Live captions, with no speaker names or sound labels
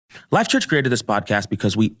Life Church created this podcast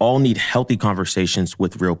because we all need healthy conversations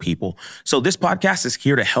with real people. So this podcast is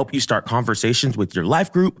here to help you start conversations with your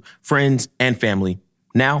life group, friends, and family.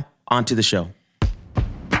 Now, on to the show.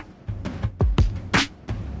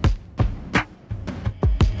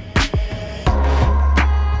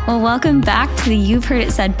 Well, welcome back to the You've Heard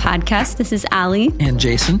It Said podcast. This is Allie. And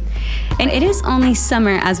Jason. And it is only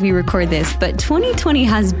summer as we record this, but 2020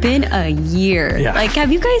 has been a year. Yeah. Like,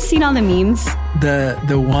 have you guys seen all the memes?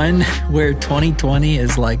 The one where 2020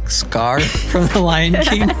 is like Scar from The Lion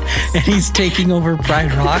King and he's taking over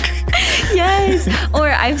Pride Rock. Yes. Or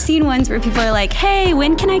I've seen ones where people are like, hey,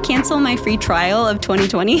 when can I cancel my free trial of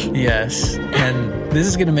 2020? Yes. And this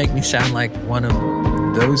is going to make me sound like one of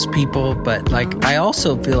those people, but like I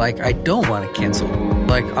also feel like I don't want to cancel.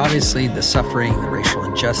 Like obviously the suffering, the racial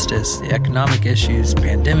injustice, the economic issues,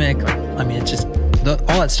 pandemic, it's just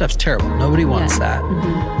all that stuff's terrible. Nobody wants that.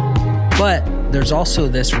 Mm-hmm. But there's also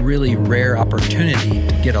this really rare opportunity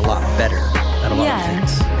to get a lot better at a lot of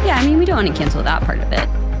things. Yeah, we don't want to cancel that part of it.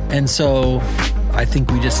 And so I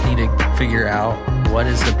think we just need to figure out what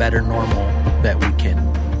is the better normal that we can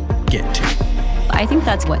get to. I think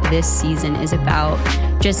that's what this season is about,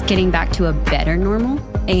 just getting back to a better normal.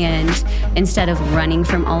 And instead of running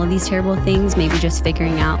from all of these terrible things, maybe just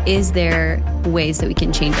figuring out, is there ways that we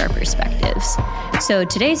can change our perspectives? So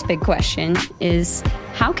today's big question is,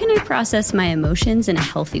 how can I process my emotions in a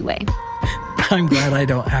healthy way? I'm glad I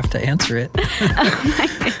don't have to answer it. Oh my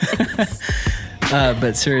goodness.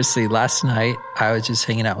 But seriously, last night I was just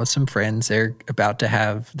hanging out with some friends. They're about to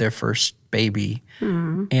have their first baby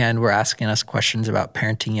and were asking us questions about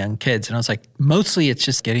parenting young kids. And I was like, mostly it's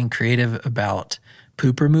just getting creative about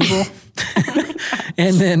poop removal.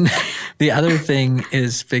 And then the other thing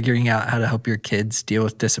is figuring out how to help your kids deal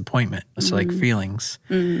with disappointment. So like feelings.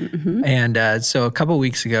 Mm-hmm. And so a couple of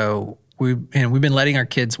weeks ago, we've been letting our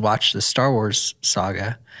kids watch the Star Wars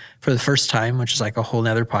saga for the first time, which is like a whole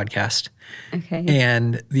nother podcast. Okay.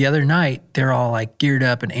 And the other night, they're all like geared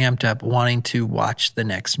up and amped up wanting to watch the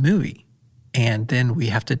next movie. And then we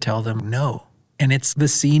have to tell them no. And it's the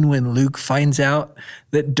scene when Luke finds out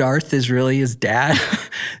that Darth is really his dad.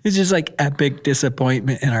 It's just like epic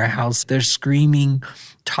disappointment in our house. They're screaming.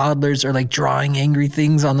 Toddlers are like drawing angry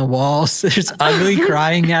things on the walls. There's ugly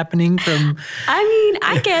crying happening from...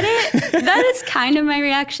 I get it. That is kind of my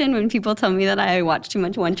reaction when people tell me that I watch too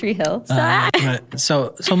much One Tree Hill.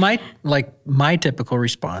 So my typical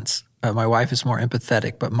response, my wife is more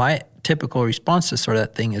empathetic, but my typical response to sort of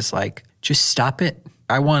that thing is like, just stop it.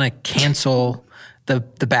 I want to cancel the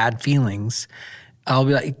bad feelings. I'll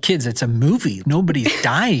be like, kids, it's a movie. Nobody's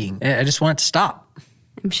dying. I just want it to stop.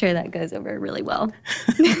 I'm sure that goes over really well.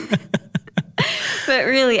 But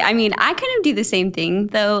really, I kind of do the same thing,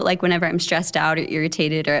 though. Like whenever I'm stressed out or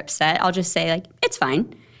irritated or upset, I'll just say, like, it's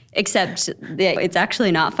fine. Except that it's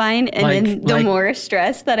actually not fine. And then the more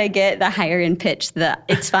stress that I get, the higher in pitch the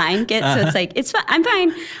it's fine gets. So it's like, it's fine.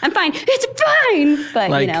 I'm fine. It's fine.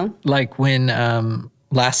 But, Like when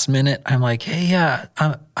last minute, I'm like, hey,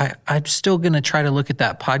 I'm still going to try to look at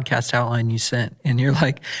that podcast outline you sent. And you're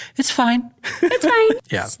like, it's fine. It's fine.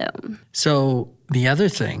 Yeah. So the other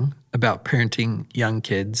thing about parenting young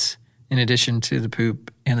kids, in addition to the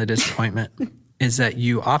poop and the disappointment, is that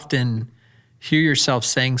you often hear yourself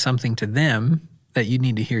saying something to them that you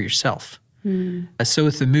need to hear yourself. So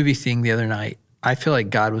with the movie thing the other night, I feel like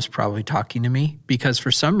God was probably talking to me because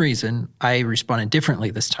for some reason I responded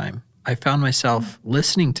differently this time. I found myself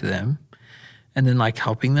listening to them and then like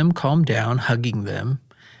helping them calm down, hugging them.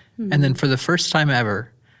 And then for the first time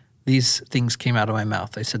ever, these things came out of my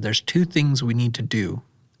mouth. I said, there's two things we need to do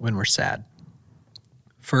when we're sad.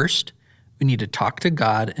 First, we need to talk to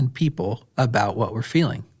God and people about what we're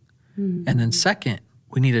feeling. And then second,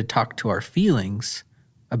 we need to talk to our feelings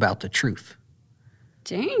about the truth.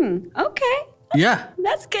 Dang. Okay. Yeah.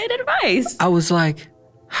 That's good advice. I was like,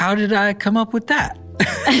 how did I come up with that?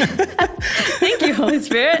 Thank you, Holy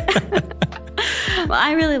Spirit. Well,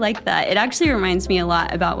 I really like that. It actually reminds me a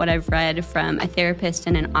lot about what I've read from a therapist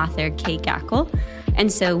and an author, Kay Gackle.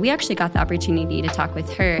 And so we actually got the opportunity to talk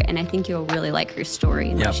with her, and I think you'll really like her story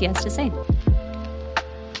and what she has to say.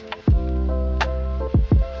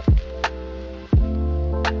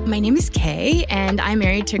 My name is Kay, and I'm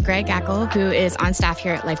married to Greg Gackle, who is on staff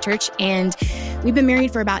here at Life Church. And we've been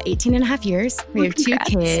married for about 18 and a half years. We have two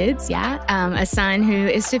kids, a son who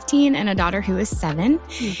is 15 and a daughter who is 7.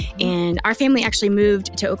 Mm-hmm. And our family actually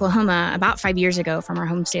moved to Oklahoma about 5 years ago from our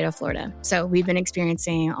home state of Florida. So we've been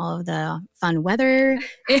experiencing all of the fun weather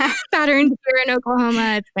patterns here in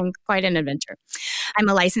Oklahoma. It's been quite an adventure. I'm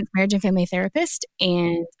a licensed marriage and family therapist,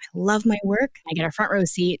 and I love my work. I get a front row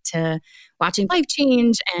seat to watching life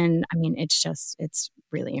change. And I mean, it's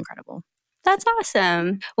really incredible. That's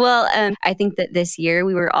awesome. Well, I think that this year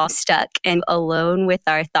we were all stuck and alone with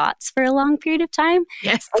our thoughts for a long period of time.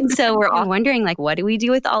 Yes. And so we're all wondering, like, what do we do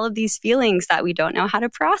with all of these feelings that we don't know how to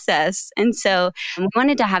process? And so we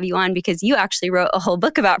wanted to have you on because you actually wrote a whole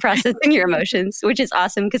book about processing your emotions, which is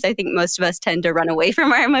awesome because I think most of us tend to run away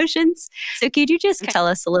from our emotions. So could you just tell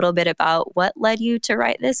us a little bit about what led you to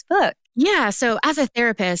write this book? Yeah. So as a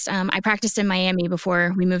therapist, I practiced in Miami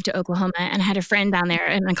before we moved to Oklahoma, and I had a friend down there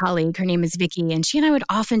and a colleague. Her name is Vicky, and she and I would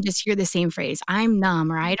often just hear the same phrase, "I'm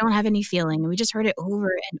numb," or "I don't have any feeling." And we just heard it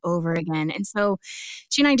over and over again. And so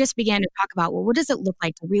she and I just began to talk about, well, what does it look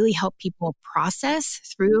like to really help people process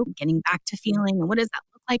through getting back to feeling? And what does that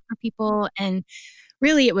look like for people? And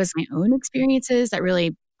really, it was my own experiences that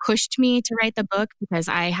really pushed me to write the book, because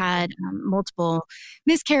I had multiple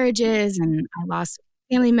miscarriages and I lost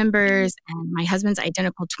family members, and my husband's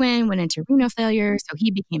identical twin went into renal failure, so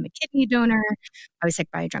he became a kidney donor. I was hit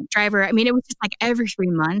by a drunk driver. I mean, it was just like every 3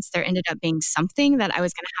 months there ended up being something that I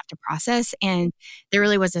was going to have to process. And there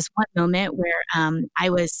really was this one moment where I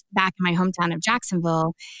was back in my hometown of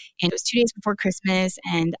Jacksonville, and it was 2 days before Christmas,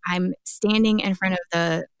 and I'm standing in front of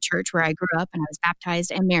the church where I grew up, and I was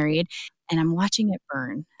baptized and married, and I'm watching it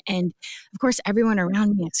burn. And of course, everyone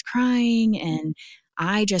around me is crying, and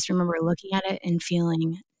I just remember looking at it and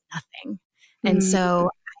feeling nothing. And so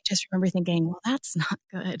I just remember thinking, well, that's not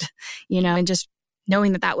good, and just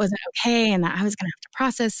knowing that that wasn't okay and that I was going to have to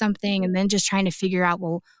process something, and then just trying to figure out,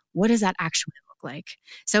 well, what does that actually look like?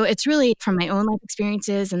 So it's really from my own life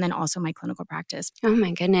experiences and then also my clinical practice. Oh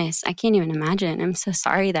my goodness. I can't even imagine. I'm so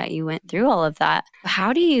sorry that you went through all of that.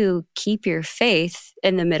 How do you keep your faith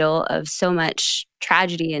in the middle of so much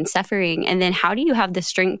tragedy and suffering? And then how do you have the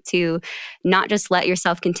strength to not just let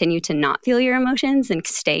yourself continue to not feel your emotions and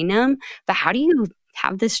stay numb, but how do you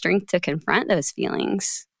have the strength to confront those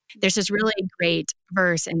feelings? There's this really great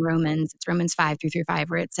verse in Romans, it's Romans 5:3-5,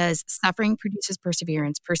 where it says, suffering produces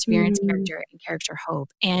perseverance, perseverance, character, and character, hope.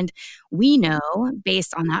 And we know,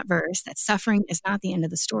 based on that verse, that suffering is not the end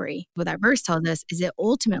of the story. What that verse tells us is it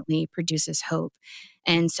ultimately produces hope.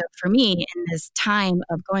 And so for me, in this time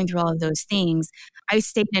of going through all of those things, I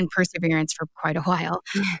stayed in perseverance for quite a while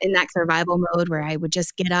in that survival mode where I would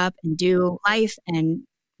just get up and do life and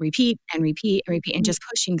repeat and repeat and repeat, and just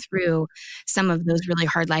pushing through some of those really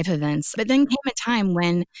hard life events. But then came a time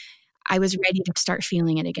when I was ready to start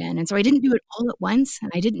feeling it again. And so I didn't do it all at once,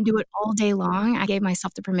 and I didn't do it all day long. I gave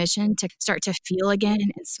myself the permission to start to feel again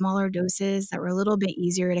in smaller doses that were a little bit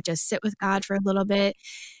easier, to just sit with God for a little bit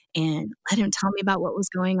and let him tell me about what was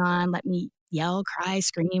going on. Let me yell, cry,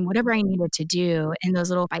 scream, whatever I needed to do in those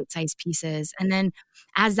little bite-sized pieces. And then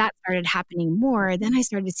as that started happening more, then I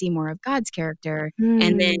started to see more of God's character.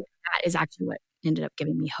 And then that is actually what ended up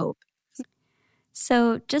giving me hope.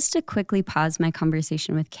 So just to quickly pause my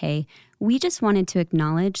conversation with Kay, we just wanted to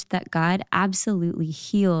acknowledge that God absolutely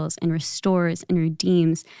heals and restores and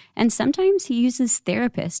redeems. And sometimes he uses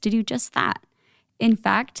therapists to do just that. In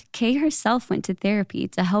fact, Kay herself went to therapy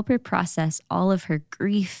to help her process all of her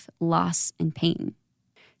grief, loss, and pain.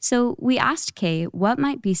 So we asked Kay what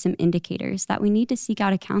might be some indicators that we need to seek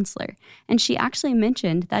out a counselor, and she actually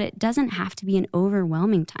mentioned that it doesn't have to be an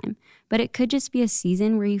overwhelming time, but it could just be a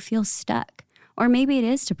season where you feel stuck, or maybe it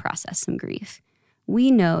is to process some grief.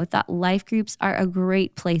 We know that life groups are a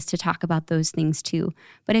great place to talk about those things too,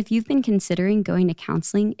 but if you've been considering going to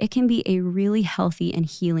counseling, it can be a really healthy and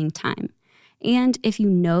healing time. And if you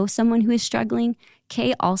know someone who is struggling,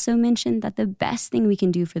 Kay also mentioned that the best thing we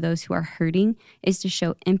can do for those who are hurting is to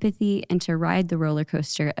show empathy and to ride the roller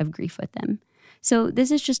coaster of grief with them. So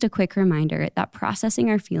this is just a quick reminder that processing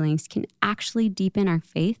our feelings can actually deepen our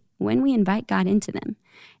faith when we invite God into them.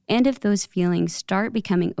 And if those feelings start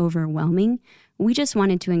becoming overwhelming, we just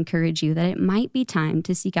wanted to encourage you that it might be time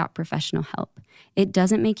to seek out professional help. It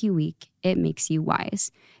doesn't make you weak, it makes you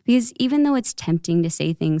wise. Because even though it's tempting to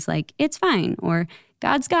say things like, it's fine, or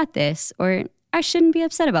God's got this, or I shouldn't be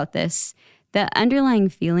upset about this, the underlying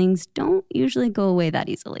feelings don't usually go away that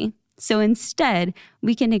easily. So instead,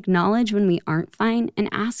 we can acknowledge when we aren't fine and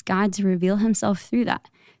ask God to reveal himself through that.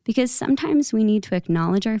 Because sometimes we need to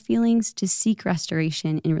acknowledge our feelings to seek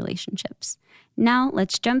restoration in relationships. Now,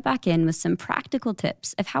 let's jump back in with some practical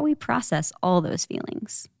tips of how we process all those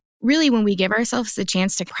feelings. really, when we give ourselves the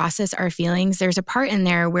chance to process our feelings, there's a part in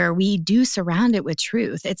there where we do surround it with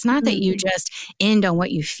truth. It's not that you just end on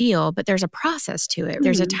what you feel, but there's a process to it.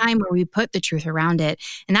 There's a time where we put the truth around it,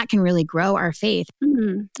 and that can really grow our faith.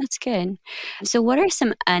 That's good. So what are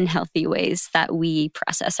some unhealthy ways that we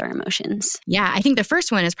process our emotions? Yeah, I think the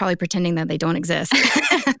first one is probably pretending that they don't exist.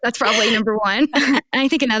 That's probably number one. And I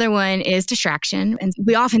think another one is distraction. And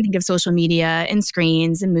we often think of social media and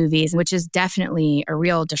screens and movies, which is definitely a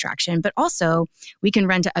real distraction. But also, we can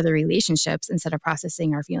run to other relationships instead of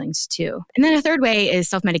processing our feelings too. And then a third way is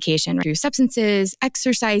self-medication through substances,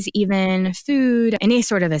 exercise, even food. Any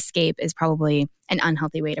sort of escape is probably an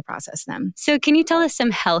unhealthy way to process them. So can you tell us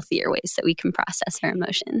some healthier ways that we can process our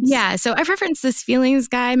emotions? Yeah. So I've referenced this feelings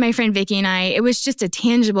guide, my friend Vicki and I. It was just a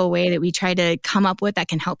tangible way that we try to come up with that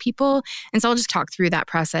can help people. And so I'll just talk through that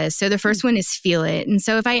process. So the first one is feel it. And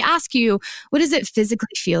so if I ask you, what does it physically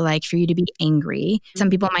feel like for you to be angry? Some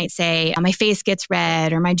people might say, my face gets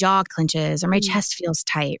red, or my jaw clenches, or my chest feels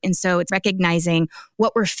tight. And so it's recognizing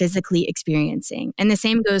what we're physically experiencing. And the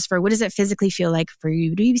same goes for what does it physically feel like for you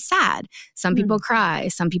to be sad? Some people cry.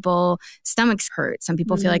 Some people stomachs hurt. Some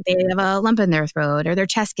people feel like they have a lump in their throat or their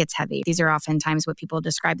chest gets heavy. These are oftentimes what people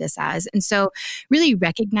describe this as. And so really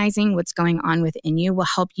recognizing what's going on within you will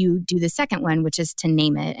help you do the second one, which is to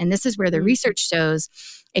name it. And this is where the research shows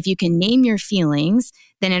if you can name your feelings,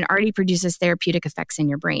 then it already produces therapeutic effects in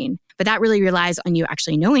your brain. But that really relies on you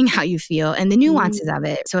actually knowing how you feel and the nuances of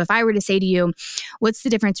it. So if I were to say to you, what's the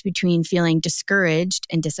difference between feeling discouraged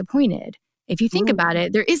and disappointed? If you think about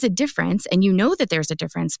it, there is a difference and you know that there's a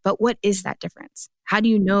difference, but what is that difference? How do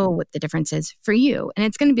you know what the difference is for you? And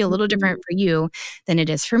it's going to be a little different for you than it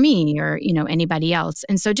is for me or, anybody else.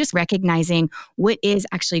 And so just recognizing what is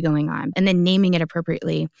actually going on and then naming it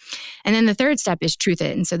appropriately. And then the third step is truth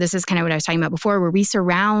it. And so this is kind of what I was talking about before, where we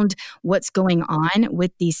surround what's going on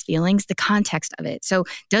with these feelings, the context of it. So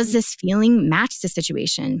does this feeling match the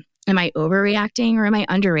situation? Am I overreacting or am I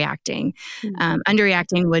underreacting?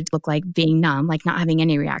 Underreacting would look like being numb, like not having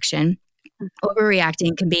any reaction.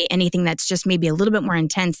 Overreacting can be anything that's just maybe a little bit more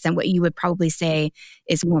intense than what you would probably say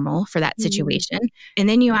is normal for that situation. And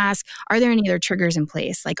then you ask, are there any other triggers in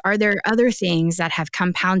place? Like, are there other things that have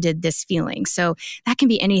compounded this feeling? So that can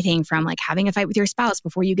be anything from like having a fight with your spouse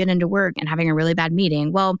before you get into work and having a really bad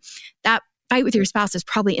meeting. Well, that fight with your spouse is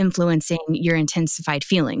probably influencing your intensified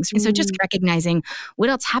feelings. And so just recognizing what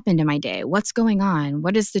else happened in my day? What's going on?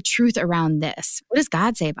 What is the truth around this? What does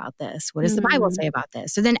God say about this? What does the Bible say about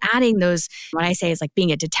this? So then adding those, what I say is like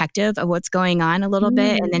being a detective of what's going on a little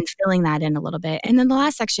bit and then filling that in a little bit. And then the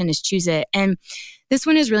last section is choose it. And this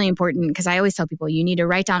one is really important because I always tell people you need to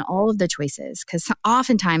write down all of the choices because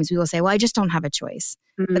oftentimes we will say, well, I just don't have a choice.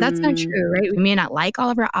 But that's not true, right? We may not like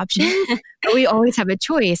all of our options, but we always have a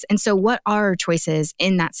choice. And so what are our choices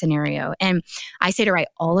in that scenario? And I say to write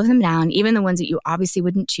all of them down, even the ones that you obviously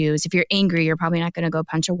wouldn't choose. If you're angry, you're probably not going to go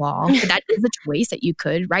punch a wall. But that is a choice that you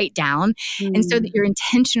could write down. And so that you're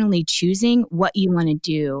intentionally choosing what you want to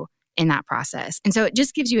do in that process. And so it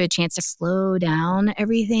just gives you a chance to slow down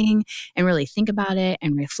everything and really think about it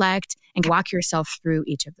and reflect and walk yourself through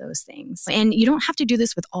each of those things. And you don't have to do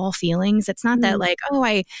this with all feelings. It's not that like, oh,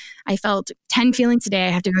 I felt 10 feelings today, I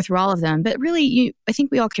have to go through all of them. But really, I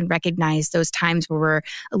think we all can recognize those times where we're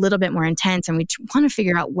a little bit more intense and we want to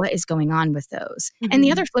figure out what is going on with those. And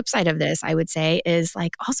the other flip side of this, I would say, is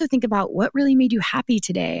like also think about what really made you happy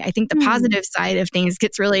today. I think the positive side of things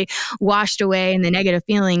gets really washed away in the negative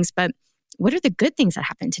feelings, but what are the good things that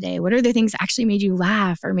happened today? What are the things that actually made you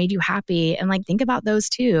laugh or made you happy? And like, think about those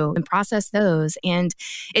too and process those. And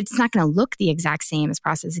it's not going to look the exact same as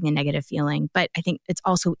processing a negative feeling, but I think it's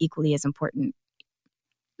also equally as important.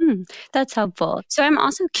 That's helpful. So I'm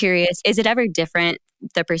also curious, is it ever different,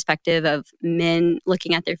 the perspective of men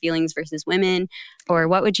looking at their feelings versus women? Or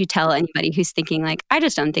what would you tell anybody who's thinking like, I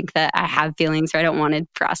just don't think that I have feelings or I don't want to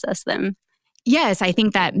process them? Yes, I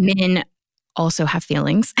think that men also have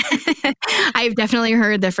feelings. I've definitely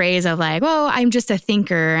heard the phrase of like, well, I'm just a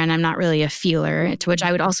thinker and I'm not really a feeler, to which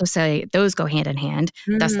I would also say those go hand in hand.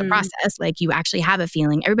 That's the process. Like you actually have a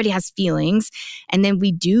feeling. Everybody has feelings. And then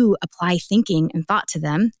we do apply thinking and thought to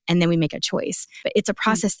them. And then we make a choice. But it's a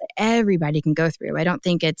process that everybody can go through. I don't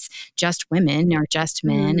think it's just women or just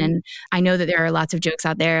men. And I know that there are lots of jokes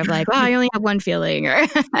out there of like, well, I only have one feeling. Or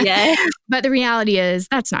But the reality is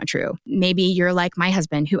that's not true. Maybe you're like my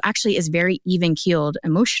husband, who actually is very even keeled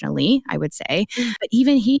emotionally, I would say. But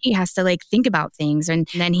even he has to like think about things and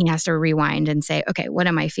then he has to rewind and say, okay, what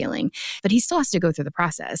am I feeling? But he still has to go through the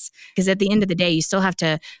process because at the end of the day, you still have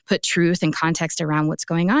to put truth and context around what's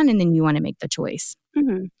going on and then you want to make the choice. Mm-hmm.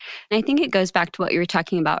 And I think it goes back to what you were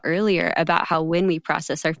talking about earlier about how when we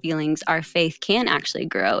process our feelings, our faith can actually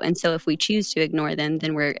grow. And so if we choose to ignore them,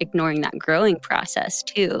 then we're ignoring that growing process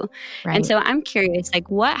too. Right. And so I'm curious, like,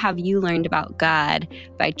 what have you learned about God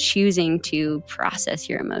by choosing to process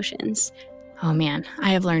your emotions? Oh man,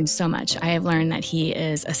 I have learned so much. I have learned that he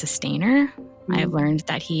is a sustainer. Mm-hmm. I have learned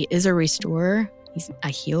that he is a restorer. He's a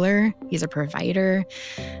healer. He's a provider.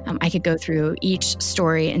 I could go through each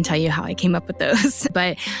story and tell you how I came up with those.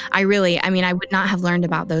 But I would not have learned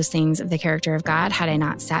about those things of the character of God had I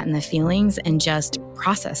not sat in the feelings and just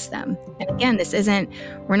processed them. And again,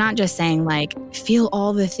 we're not just saying like, feel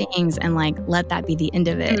all the things and like, let that be the end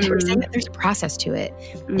of it. We're saying that there's a process to it.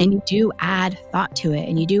 And you do add thought to it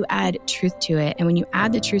and you do add truth to it. And when you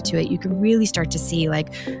add the truth to it, you can really start to see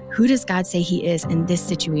like, who does God say he is in this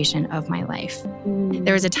situation of my life?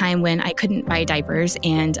 There was a time when I couldn't buy diapers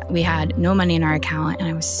and we had no money in our account and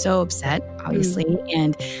I was so upset, obviously.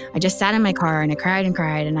 And I just sat in my car and I cried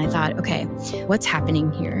and I thought, okay, what's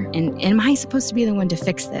happening here? And am I supposed to be the one to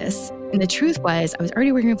fix this? And the truth was I was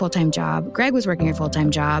already working a full-time job. Greg was working a full-time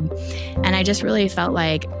job. And I just really felt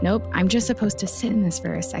like, nope, I'm just supposed to sit in this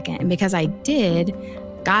for a second. And because I did,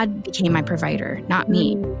 God became my provider, not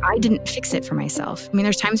me. I didn't fix it for myself. I mean,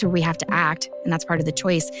 there's times where we have to act, and that's part of the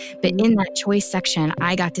choice. But in that choice section,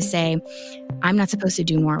 I got to say, I'm not supposed to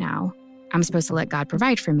do more now. I'm supposed to let God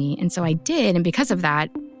provide for me. And so I did. And because of that,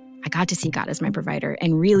 I got to see God as my provider.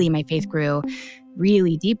 And really, my faith grew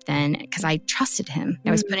really deep then because I trusted him.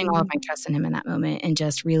 I was putting all of my trust in him in that moment and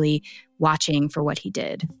just really watching for what he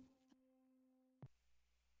did.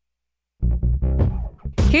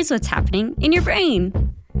 Here's what's happening in your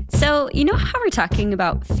brain. So, you know how we're talking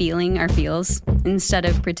about feeling our feels instead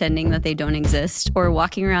of pretending that they don't exist or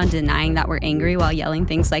walking around denying that we're angry while yelling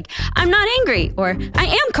things like, I'm not angry or I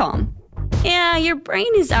am calm? Yeah, your brain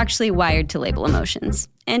is actually wired to label emotions.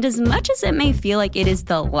 And as much as it may feel like it is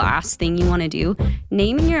the last thing you want to do,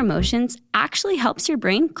 naming your emotions actually helps your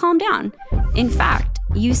brain calm down. In fact,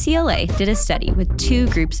 UCLA did a study with 2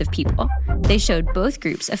 groups of people. They showed both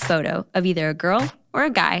groups a photo of either a girl or a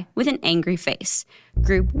guy with an angry face.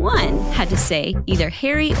 Group 1 had to say either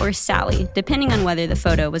Harry or Sally, depending on whether the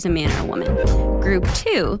photo was a man or a woman. Group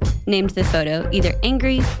 2 named the photo either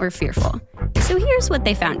angry or fearful. So here's what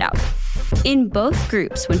they found out. In both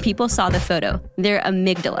groups, when people saw the photo, their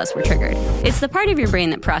amygdalas were triggered. It's the part of your brain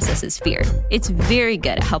that processes fear. It's very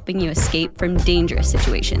good at helping you escape from dangerous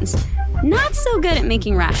situations. Not so good at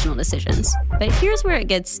making rational decisions. But here's where it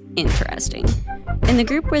gets interesting. In the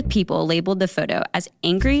group where people labeled the photo as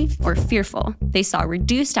angry or fearful, they saw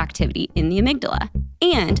reduced activity in the amygdala,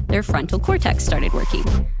 and their frontal cortex started working.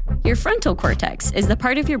 Your frontal cortex is the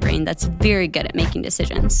part of your brain that's very good at making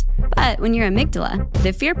decisions. But when your amygdala,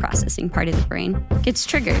 the fear processing part of the brain, gets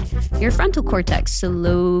triggered, your frontal cortex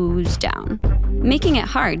slows down, making it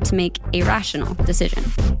hard to make a rational decision.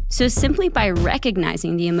 So simply by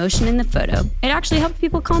recognizing the emotion in the photo, it actually helps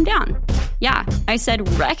people calm down. Yeah, I said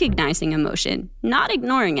recognizing emotion, not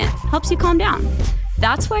ignoring it, helps you calm down.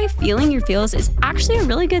 That's why feeling your feels is actually a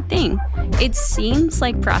really good thing. It seems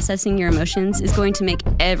like processing your emotions is going to make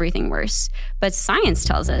everything worse, but science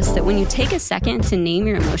tells us that when you take a second to name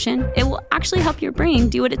your emotion, it will actually help your brain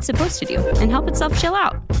do what it's supposed to do and help itself chill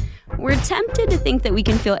out. We're tempted to think that we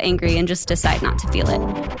can feel angry and just decide not to feel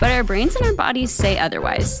it, but our brains and our bodies say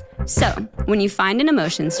otherwise. So, when you find an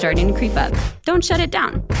emotion starting to creep up, don't shut it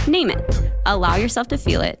down. Name it. Allow yourself to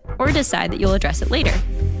feel it, or decide that you'll address it later.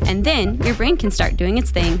 And then your brain can start doing its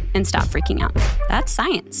thing and stop freaking out. That's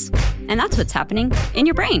science. And that's what's happening in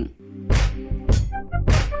your brain.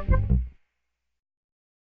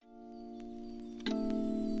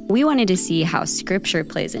 We wanted to see how scripture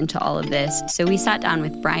plays into all of this, so we sat down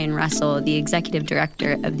with Brian Russell, the executive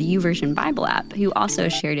director of the YouVersion Bible app, who also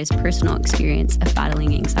shared his personal experience of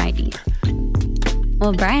battling anxiety.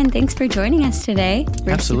 Well, Brian, thanks for joining us today.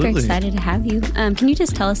 We're super excited to have you. Can you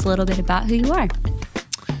just tell us a little bit about who you are?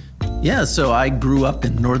 Yeah, so I grew up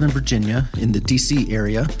in Northern Virginia in the D.C.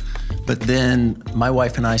 area, but then my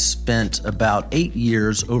wife and I spent about 8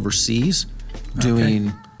 years overseas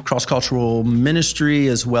doing cross-cultural ministry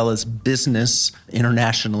as well as business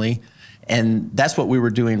internationally. And that's what we were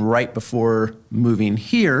doing right before moving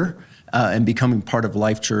here and becoming part of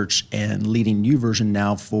Life Church and leading YouVersion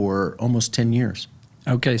now for almost 10 years.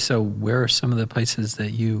 Okay, so where are some of the places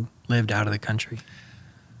that you lived out of the country?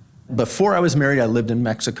 Before I was married, I lived in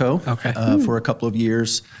Mexico for a couple of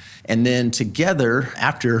years. And then together,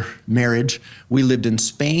 after marriage, we lived in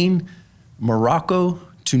Spain, Morocco,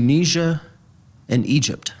 Tunisia, and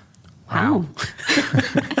Egypt. Wow.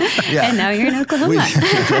 Yeah. And now you're in Oklahoma.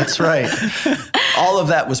 That's right. all of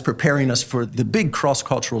that was preparing us for the big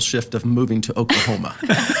cross-cultural shift of moving to Oklahoma.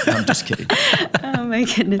 I'm just kidding. Oh my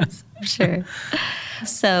goodness, sure.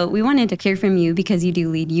 So we wanted to hear from you because you do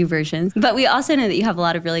lead YouVersions, but we also know that you have a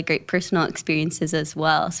lot of really great personal experiences as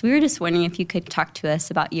well. So we were just wondering if you could talk to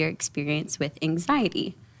us about your experience with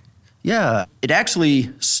anxiety. Yeah, it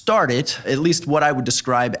actually started, at least what I would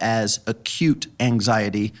describe as acute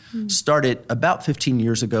anxiety, started about 15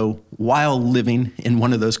 years ago while living in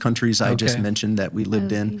one of those countries I just mentioned that we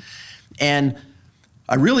lived in. And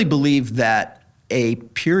I really believe that a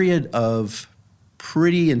period of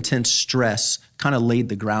pretty intense stress kind of laid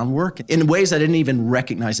the groundwork in ways I didn't even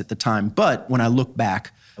recognize at the time. But when I look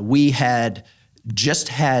back, we had just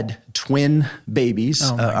had twin babies,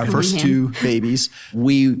 our first two babies.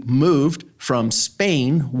 We moved from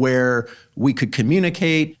Spain, where we could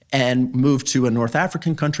communicate, and moved to a North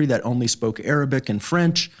African country that only spoke Arabic and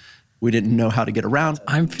French. We didn't know how to get around.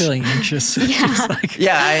 I'm feeling anxious.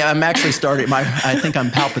 I'm actually starting. I think I'm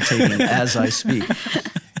palpitating as I speak.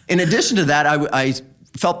 In addition to that, I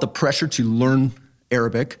felt the pressure to learn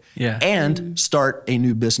Arabic and start a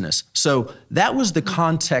new business. So that was the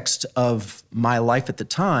context of my life at the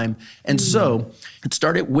time. And so it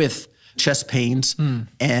started with chest pains.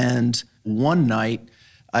 And one night,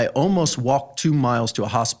 I almost walked 2 miles to a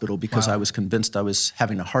hospital because I was convinced I was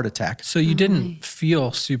having a heart attack. So you didn't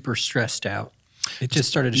feel super stressed out. It just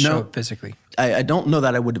started to show up physically. I don't know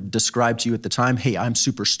that I would have described to you at the time, hey, I'm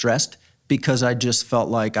super stressed, because I just felt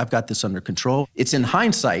like I've got this under control. It's in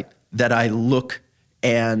hindsight that I look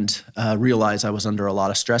and realize I was under a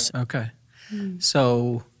lot of stress. Okay.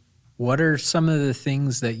 So what are some of the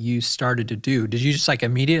things that you started to do? Did you just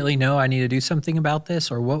immediately know I need to do something about this?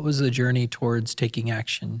 Or what was the journey towards taking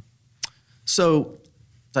action? So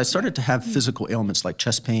I started to have physical ailments like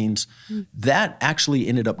chest pains. That actually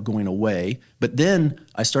ended up going away. But then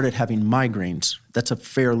I started having migraines. That's a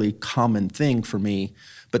fairly common thing for me.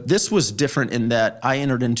 But this was different in that I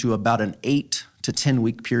entered into about an 8 to 10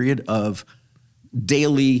 week period of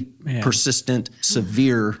daily, persistent,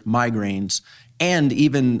 severe migraines, and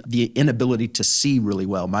even the inability to see really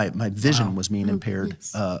well. My vision was being impaired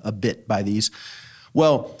a bit by these.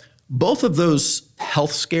 Well, both of those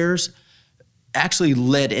health scares actually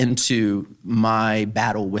led into my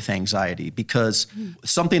battle with anxiety, because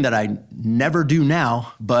something that I never do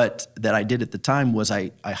now, but that I did at the time, was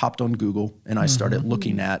I hopped on Google and I started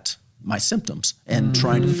looking at my symptoms and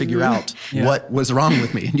trying to figure out what was wrong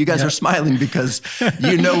with me. And you guys are smiling because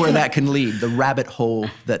you know where that can lead, the rabbit hole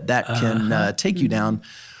that can take you down.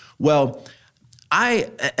 Well,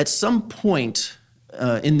 at some point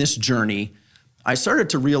in this journey, I started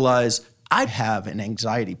to realize I have an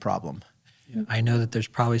anxiety problem. I know that there's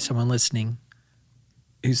probably someone listening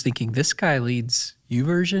who's thinking, this guy leads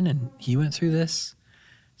YouVersion and he went through this.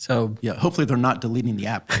 So yeah, hopefully they're not deleting the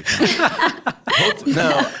app right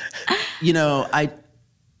now.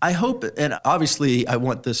 I hope, and obviously I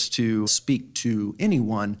want this to speak to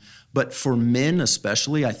anyone, but for men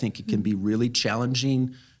especially, I think it can be really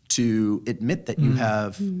challenging to admit that you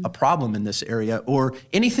have a problem in this area, or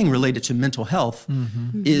anything related to mental health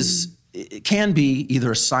it can be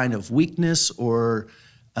either a sign of weakness or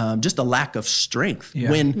just a lack of strength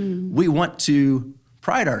when we want to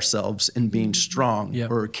pride ourselves in being strong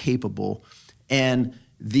or capable. And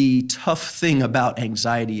the tough thing about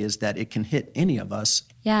anxiety is that it can hit any of us.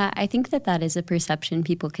 Yeah, I think that is a perception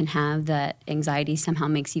people can have, that anxiety somehow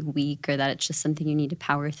makes you weak, or that it's just something you need to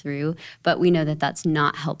power through. But we know that that's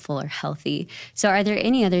not helpful or healthy. So are there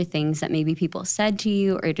any other things that maybe people said to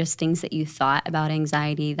you, or just things that you thought about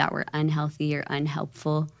anxiety that were unhealthy or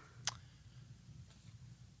unhelpful?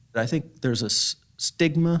 I think there's a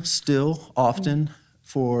stigma still often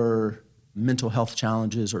for mental health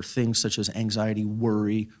challenges or things such as anxiety,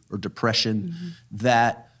 worry, or depression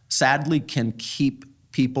that sadly can keep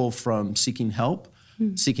people from seeking help,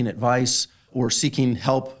 seeking advice, or seeking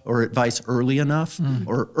help or advice early enough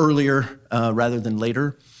or earlier rather than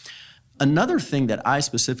later. Another thing that I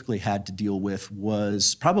specifically had to deal with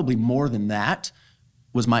was probably more than that,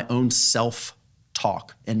 was my own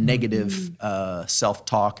self-talk and negative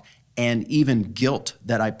self-talk, and even guilt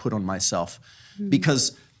that I put on myself.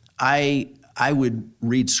 Because I would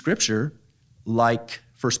read scripture like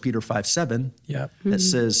 1 Peter 5:7 that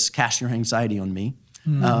says, cast your anxiety on me.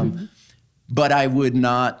 But I would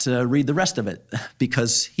not read the rest of it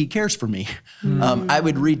because he cares for me. I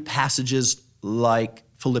would read passages like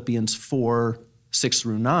Philippians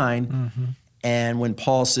 4:6-9, and when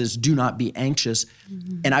Paul says, do not be anxious,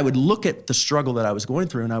 and I would look at the struggle that I was going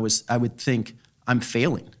through, and I would think, I'm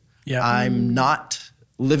failing. I'm not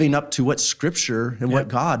living up to what Scripture and what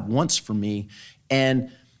God wants for me.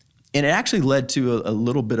 And And it actually led to a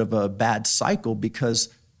little bit of a bad cycle, because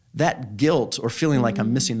that guilt or feeling like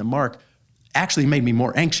I'm missing the mark actually made me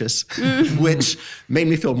more anxious, which made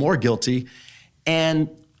me feel more guilty. And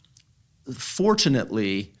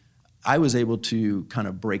fortunately, I was able to kind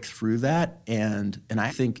of break through that. And I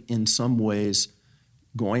think in some ways,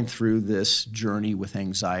 going through this journey with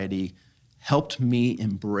anxiety helped me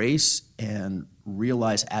embrace and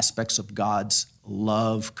realize aspects of God's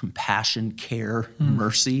love, compassion, care,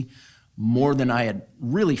 mercy, more than I had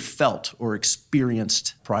really felt or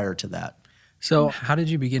experienced prior to that. So how did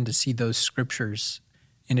you begin to see those scriptures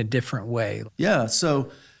in a different way? Yeah,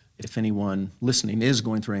 so if anyone listening is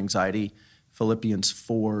going through anxiety, Philippians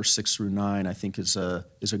 4, 6 through 9, I think is a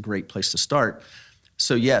great place to start.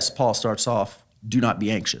 So yes, Paul starts off, do not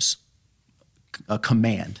be anxious, a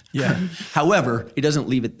command. Yeah. However, he doesn't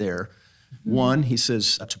leave it there. One, he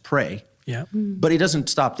says to pray. Yeah. But he doesn't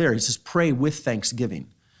stop there. He says, pray with thanksgiving.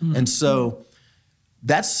 And so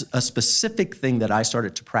that's a specific thing that I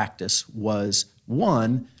started to practice was,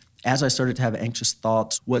 one, as I started to have anxious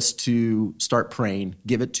thoughts, was to start praying,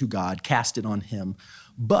 give it to God, cast it on him.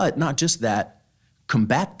 But not just that,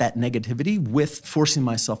 combat that negativity with forcing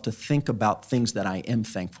myself to think about things that I am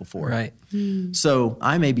thankful for. Right. So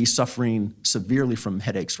I may be suffering severely from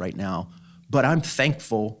headaches right now, but I'm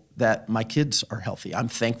thankful that my kids are healthy. I'm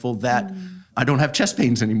thankful that I don't have chest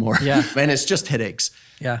pains anymore. Yeah. And it's just headaches.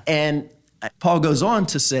 Yeah. And Paul goes on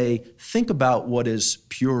to say, think about what is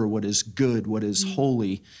pure, what is good, what is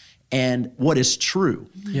holy, and what is true.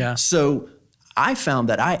 Yeah. So I found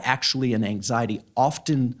that I actually, in anxiety,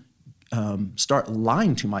 often start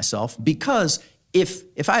lying to myself, because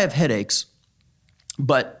if I have headaches,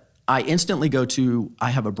 but I instantly go to,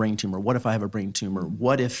 I have a brain tumor. What if I have a brain tumor?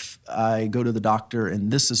 What if I go to the doctor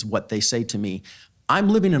and this is what they say to me? I'm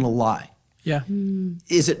living in a lie. Yeah.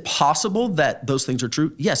 Is it possible that those things are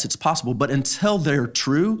true? Yes, it's possible. But until they're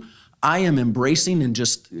true, I am embracing and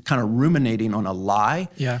just kind of ruminating on a lie.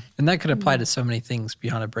 Yeah. And that could apply to so many things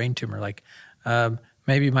beyond a brain tumor. Like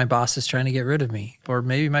maybe my boss is trying to get rid of me, or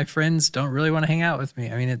maybe my friends don't really want to hang out with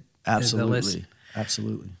me. I mean, Absolutely.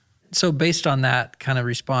 Absolutely. So based on that kind of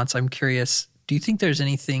response, I'm curious, do you think there's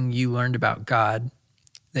anything you learned about God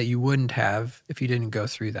that you wouldn't have if you didn't go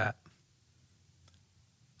through that?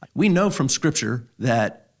 We know from Scripture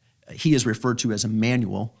that he is referred to as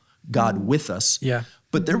Emmanuel, God with us. Yeah.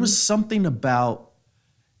 But there was something about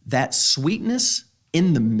that sweetness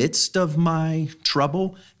in the midst of my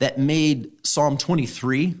trouble that made Psalm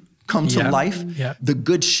 23 come to life. Yeah. The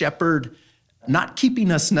Good Shepherd not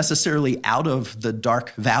keeping us necessarily out of the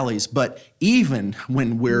dark valleys, but even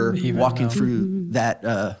when we're walking through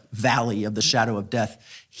that valley of the shadow of death,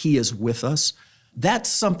 he is with us. That's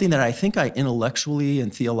something that I think I intellectually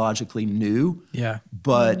and theologically knew,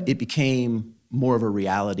 but it became more of a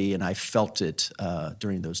reality, and I felt it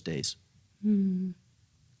during those days.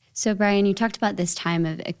 So, Brian, you talked about this time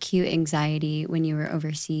of acute anxiety when you were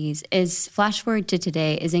overseas. Flash forward to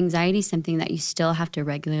today, is anxiety something that you still have to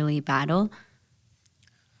regularly battle?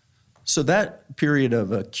 So that period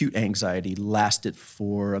of acute anxiety lasted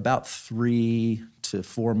for about 3 to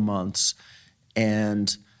 4 months,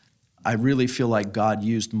 and I really feel like God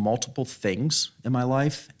used multiple things in my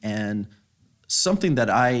life, and something that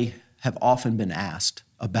I have often been asked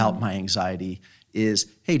about my anxiety is,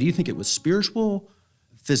 hey, do you think it was spiritual,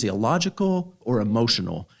 physiological, or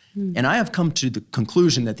emotional? And I have come to the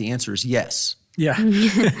conclusion that the answer is yes. Yeah.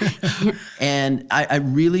 And I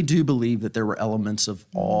really do believe that there were elements of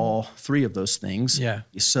all three of those things. Yeah.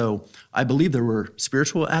 So I believe there were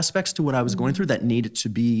spiritual aspects to what I was going through that needed to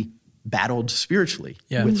be battled spiritually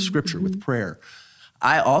with Scripture, with prayer.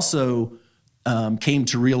 I also came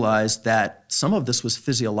to realize that some of this was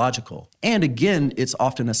physiological. And again, it's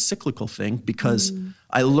often a cyclical thing, because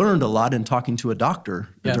I learned a lot in talking to a doctor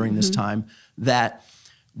during this time that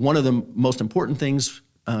one of the most important things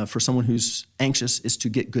for someone who's anxious is to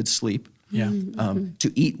get good sleep,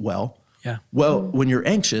 to eat well. Yeah. Well, when you're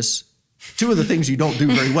anxious, two of the things you don't do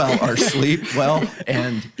very well are sleep well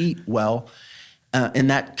and eat well. And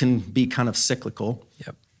that can be kind of cyclical.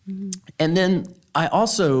 Yep. And then I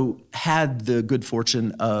also had the good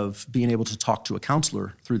fortune of being able to talk to a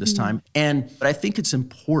counselor through this time. But I think it's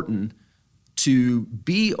important to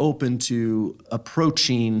be open to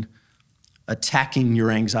attacking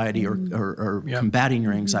your anxiety or combating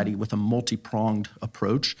your anxiety with a multi-pronged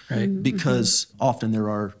approach, because often there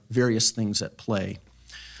are various things at play.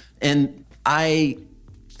 And I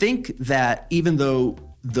think that even though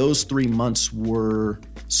those 3 months were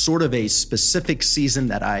sort of a specific season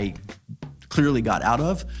that I clearly got out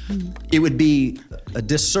of, it would be a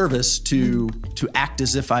disservice to act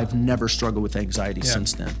as if I've never struggled with anxiety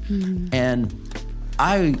since then. And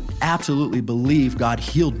I absolutely believe God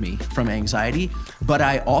healed me from anxiety, but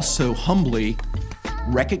I also humbly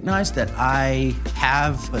recognize that I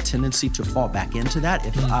have a tendency to fall back into that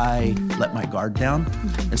if I let my guard down.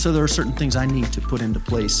 And so there are certain things I need to put into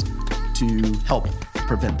place to help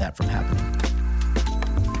prevent that from happening.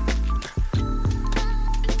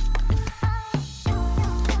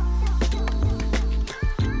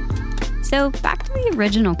 So back to the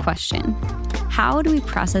original question, how do we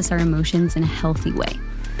process our emotions in a healthy way?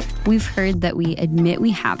 We've heard that we admit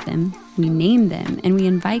we have them, we name them, and we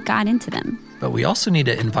invite God into them. But we also need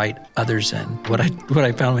to invite others in. What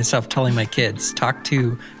I found myself telling my kids, talk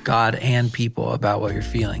to God and people about what you're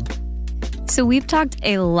feeling. So we've talked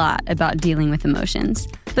a lot about dealing with emotions,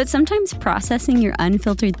 but sometimes processing your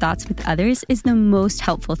unfiltered thoughts with others is the most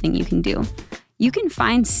helpful thing you can do. You can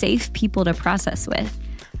find safe people to process with.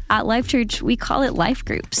 At Life Church, we call it life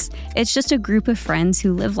groups. It's just a group of friends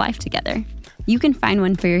who live life together. You can find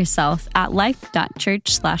one for yourself at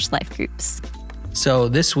life.church/lifegroups. So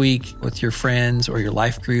this week, with your friends or your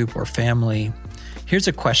life group or family, here's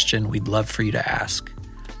a question we'd love for you to ask.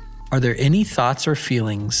 Are there any thoughts or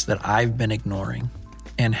feelings that I've been ignoring?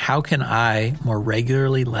 And how can I more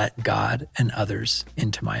regularly let God and others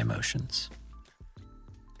into my emotions?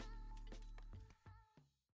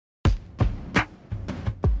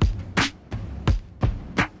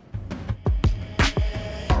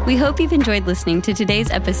 We hope you've enjoyed listening to today's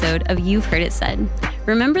episode of You've Heard It Said.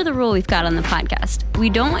 Remember the rule we've got on the podcast. We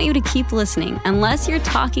don't want you to keep listening unless you're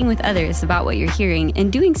talking with others about what you're hearing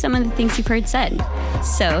and doing some of the things you've heard said.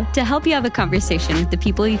 So, to help you have a conversation with the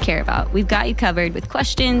people you care about, we've got you covered with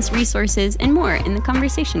questions, resources, and more in the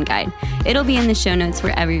conversation guide. It'll be in the show notes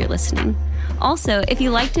wherever you're listening. Also, if you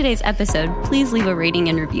liked today's episode, please leave a rating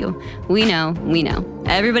and review. We know.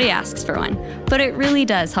 Everybody asks for one, but it really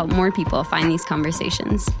does help more people find these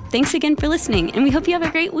conversations. Thanks again for listening, and we hope you have a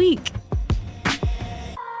great week.